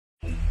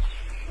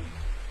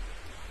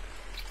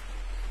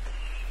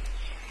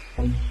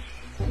Okay,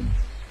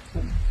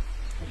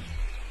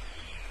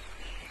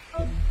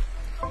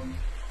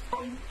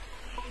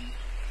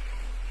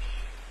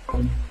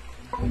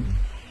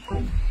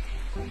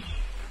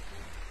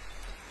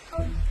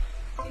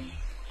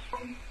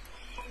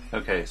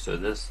 so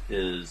this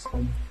is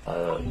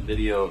a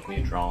video of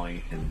me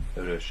drawing in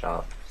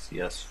Photoshop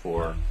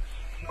CS4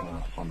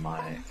 on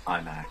my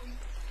iMac.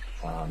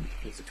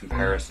 It's a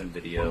comparison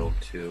video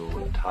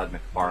to a Todd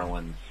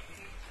McFarlane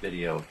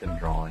video of him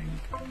drawing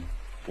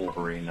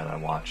Wolverine that I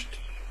watched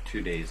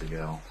 2 days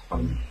ago.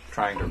 I'm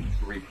trying to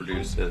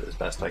reproduce it as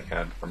best I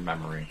can from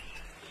memory.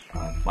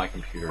 My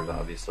computer is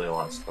obviously a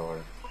lot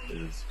slower.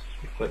 His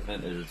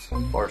equipment is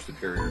far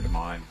superior to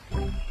mine,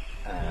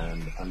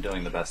 and I'm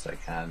doing the best I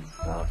can.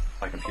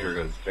 My computer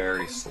goes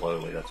very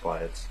slowly, that's why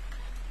it's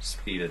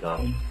speeded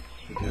up.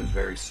 It goes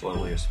very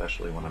slowly,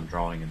 especially when I'm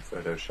drawing in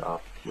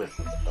Photoshop with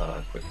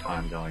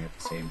QuickTime going at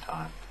the same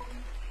time.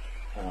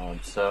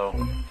 So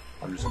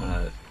I'm just going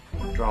to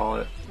draw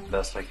it the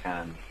best I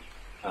can.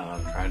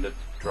 I'm trying to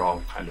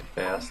draw kind of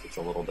fast, it's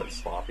a little bit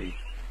sloppy,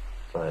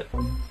 but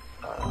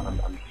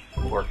I'm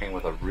working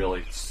with a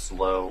really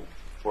slow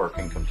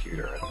working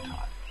computer at the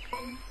time.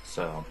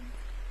 So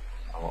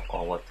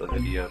I'll let the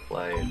video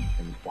play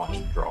and watch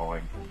the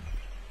drawing,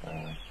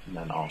 and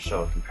then I'll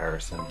show a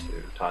comparison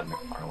to Todd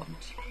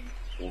McFarlane's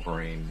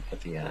Wolverine at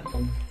the end.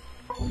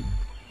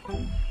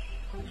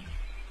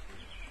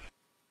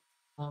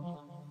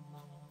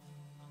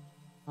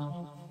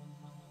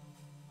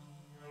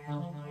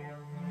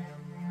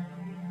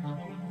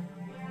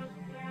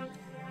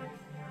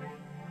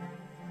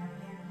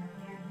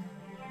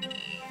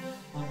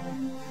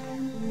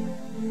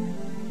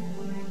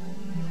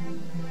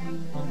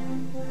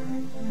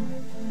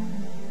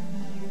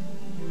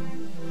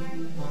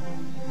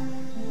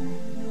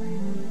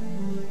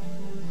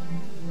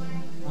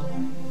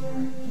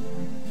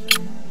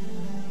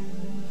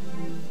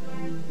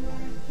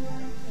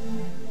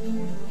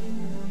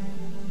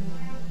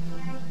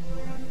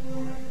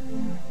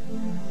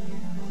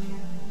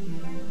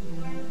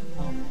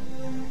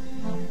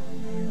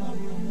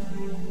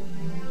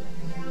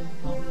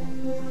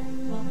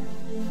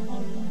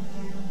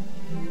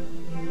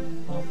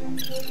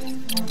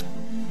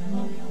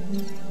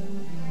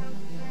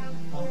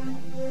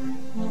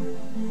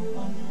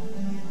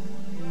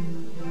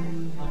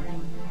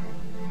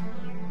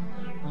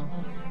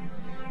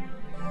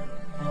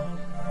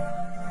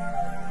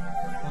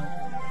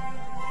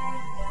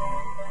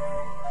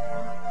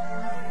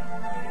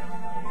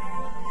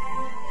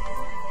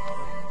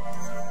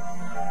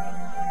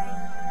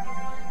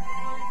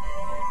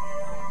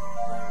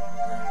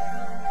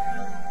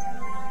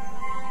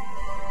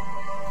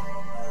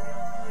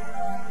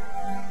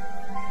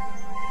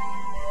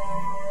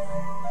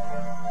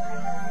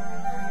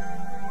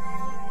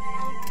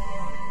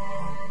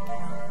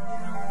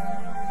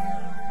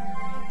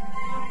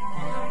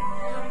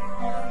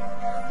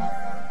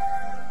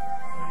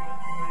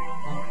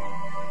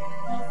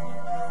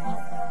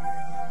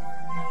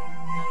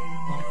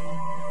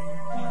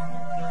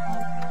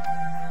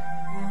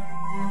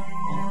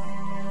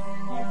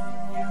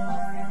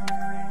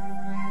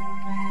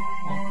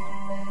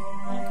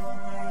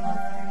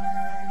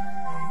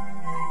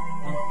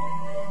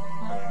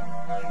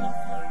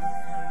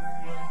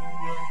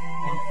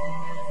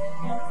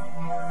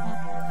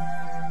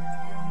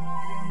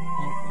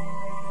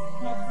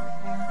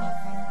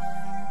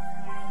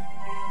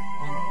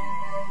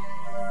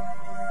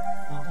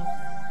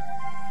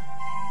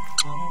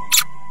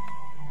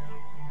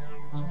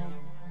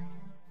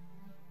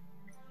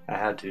 I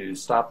had to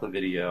stop the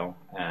video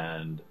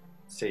and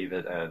save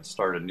it and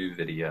start a new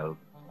video.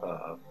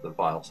 The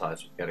file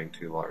size was getting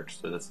too large,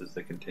 so this is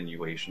the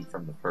continuation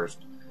from the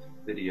first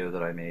video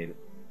that I made,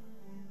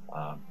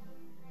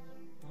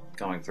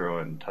 going through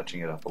and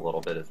touching it up a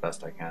little bit as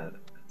best I can.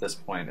 At this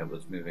point it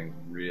was moving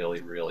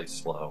really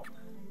slow,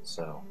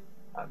 so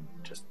I'm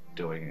just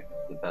doing it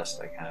the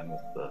best I can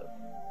with the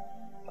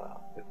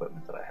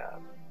equipment that I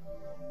have.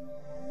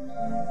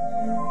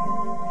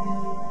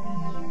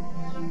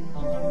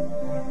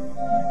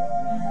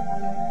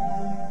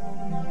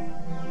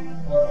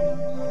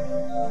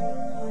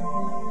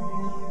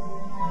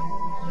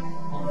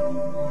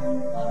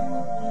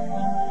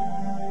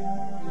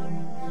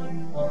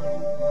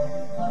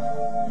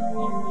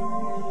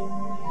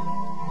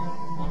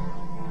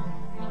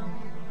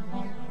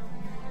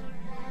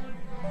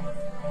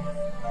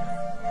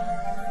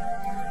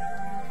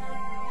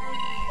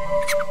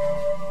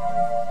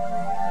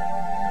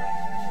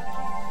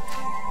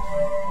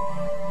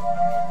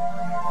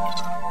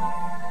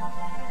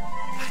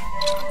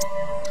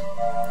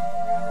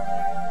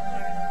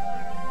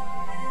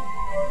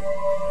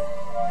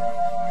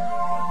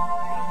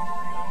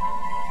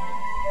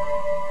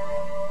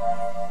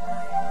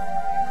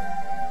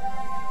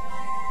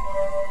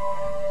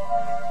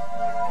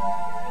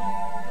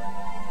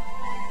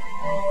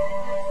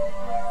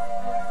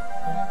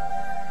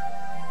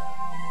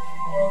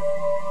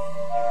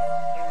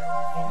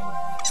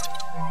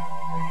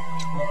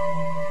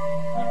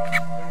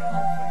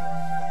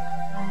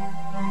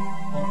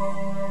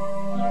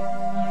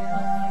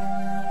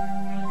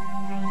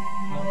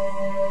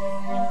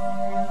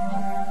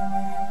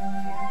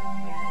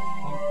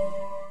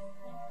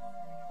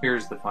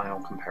 here's the final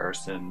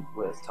comparison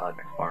with Todd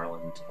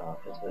McFarlane.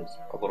 It has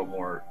a little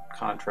more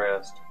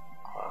contrast,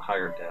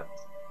 higher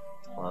depth,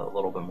 a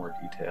little bit more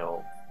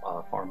detail,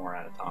 far more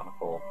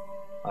anatomical.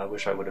 I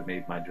wish I would have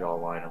made my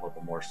jawline a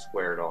little more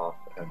squared off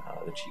and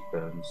the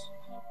cheekbones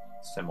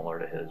similar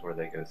to his where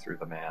they go through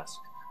the mask.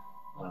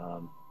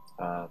 Um,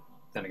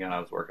 then again, I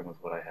was working with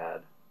what I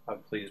had. I'm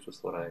pleased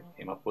with what I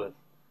came up with.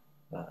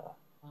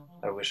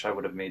 I wish I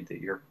would have made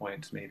the ear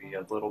points maybe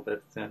a little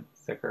bit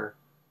thicker.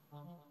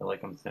 I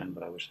like them thin,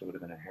 but I wish they would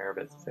have been a hair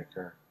bit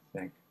thicker, I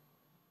think.